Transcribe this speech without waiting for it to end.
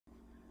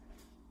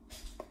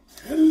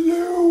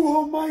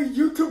all my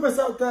YouTubers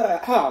out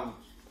there.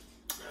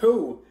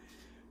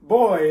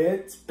 Boy,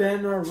 it's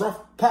been a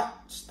rough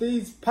patch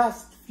these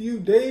past few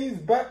days,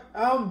 but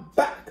I'm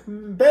back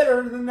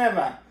better than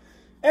ever.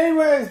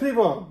 Anyways,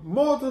 people,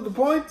 more to the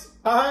point,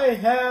 I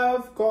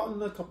have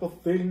gotten a couple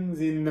things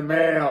in the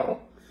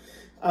mail.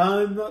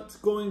 I'm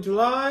not going to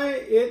lie,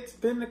 it's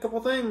been a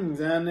couple things,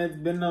 and it's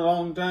been a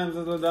long time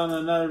since I've done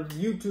another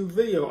YouTube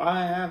video,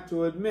 I have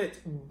to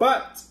admit.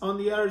 But, on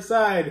the other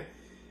side,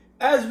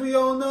 as we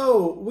all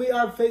know, we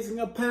are facing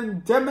a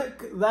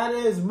pandemic that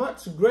is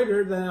much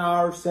greater than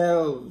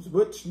ourselves,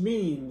 which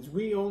means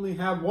we only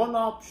have one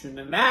option,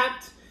 and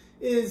that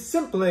is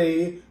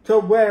simply to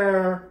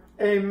wear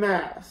a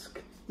mask.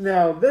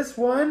 Now, this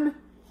one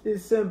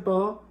is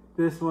simple.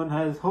 This one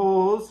has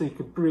holes so you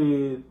can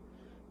breathe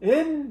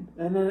in,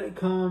 and then it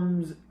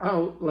comes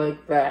out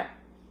like that.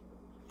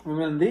 And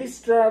then these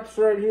straps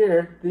right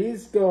here,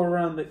 these go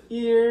around the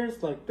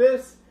ears like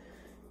this,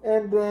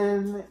 and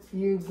then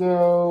you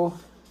go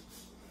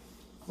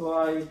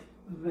like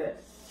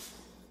this.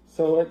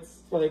 So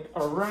it's like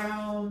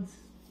around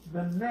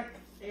the neck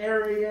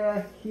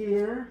area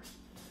here.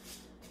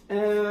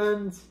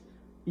 And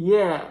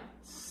yeah,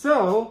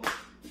 so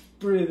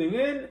breathing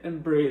in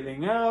and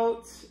breathing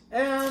out.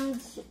 And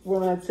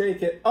when I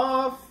take it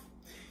off,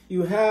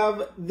 you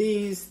have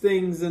these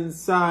things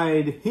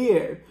inside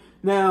here.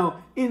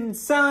 Now,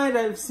 inside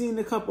I've seen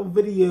a couple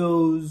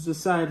videos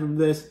aside from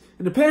this,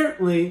 and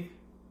apparently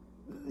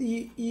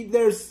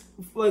there's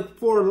like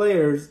 4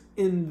 layers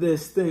in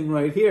this thing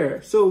right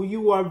here. So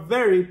you are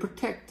very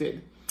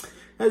protected.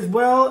 As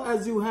well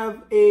as you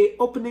have a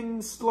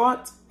opening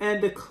slot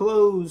and a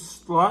closed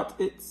slot.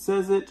 It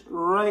says it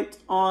right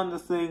on the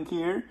thing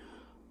here.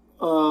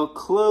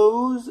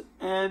 Close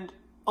and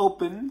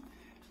open.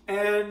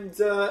 And,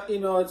 you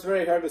know, it's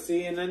very hard to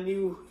see. And then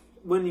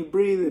when you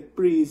breathe, it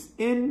breathes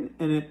in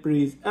and it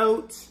breathes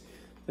out.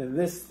 And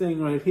this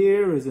thing right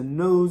here is a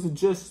nose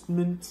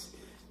adjustment.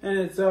 And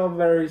it's all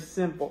very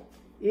simple.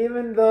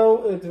 Even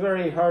though it's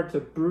very hard to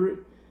breathe,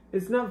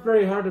 it's not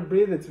very hard to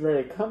breathe, it's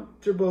very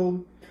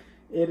comfortable.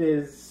 It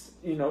is,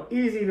 you know,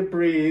 easy to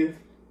breathe.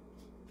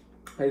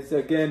 It's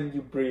again,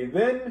 you breathe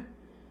in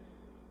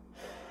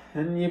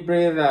and you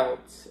breathe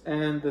out.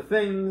 And the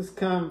things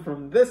come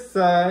from this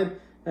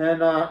side and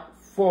not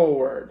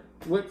forward,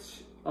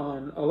 which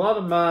on a lot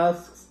of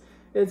masks,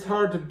 it's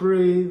hard to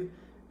breathe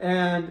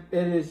and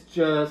it is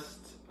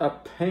just a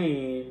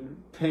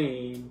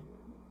painful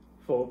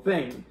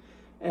thing.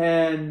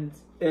 And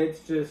it's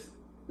just,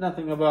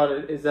 nothing about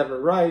it is ever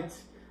right.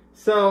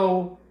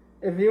 So,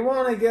 if you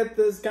want to get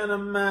this kind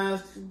of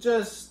mask,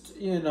 just,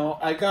 you know,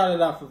 I got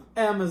it off of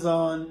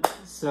Amazon.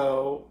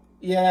 So,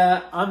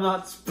 yeah, I'm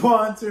not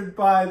sponsored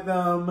by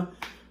them,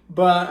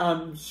 but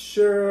I'm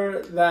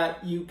sure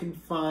that you can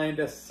find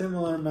a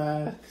similar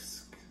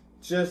mask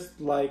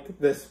just like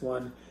this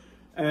one.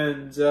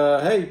 And,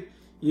 hey,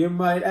 you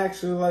might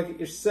actually like it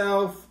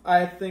yourself.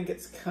 I think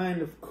it's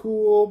kind of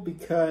cool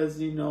because,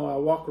 you know, I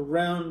walk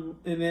around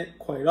in it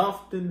quite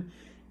often,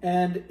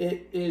 and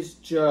it is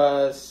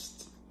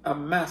just a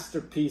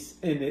masterpiece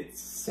in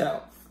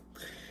itself.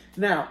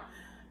 Now,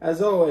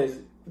 as always,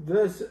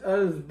 this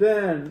has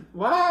been,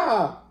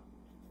 wow!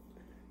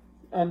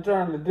 I'm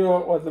trying to do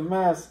it with a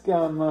mask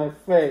on my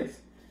face.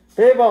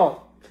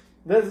 People,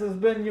 this has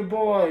been your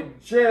boy,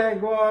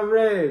 Jaguar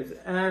Raves,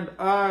 and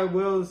I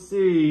will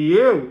see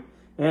you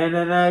in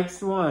the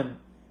next one.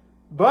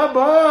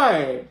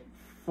 Bye-bye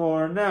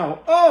for now.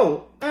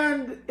 Oh,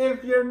 and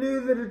if you're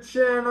new to the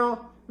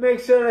channel,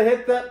 make sure to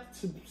hit that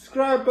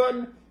subscribe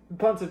button and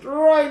punch it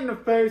right in the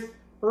face,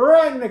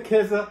 right in the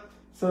kisser,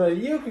 so that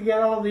you can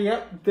get all the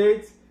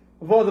updates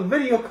of all the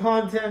video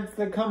contents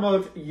that come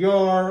out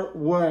your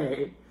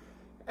way.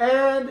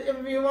 And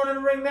if you want to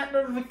ring that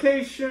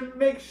notification,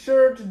 make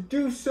sure to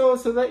do so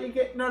that you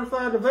get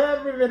notified of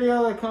every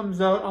video that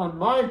comes out on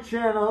my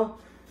channel,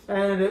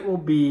 and it will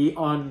be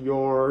on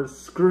your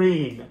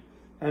screen.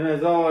 And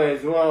as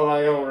always, well,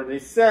 I already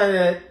said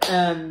it,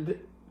 and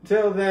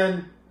till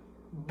then,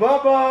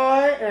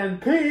 bye-bye and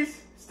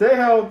peace. Stay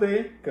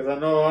healthy, because I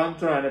know I'm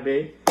trying to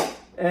be.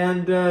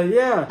 And,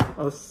 yeah,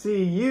 I'll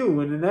see you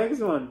in the next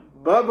one.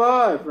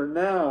 Bye-bye for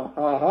now.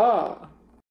 Ha-ha.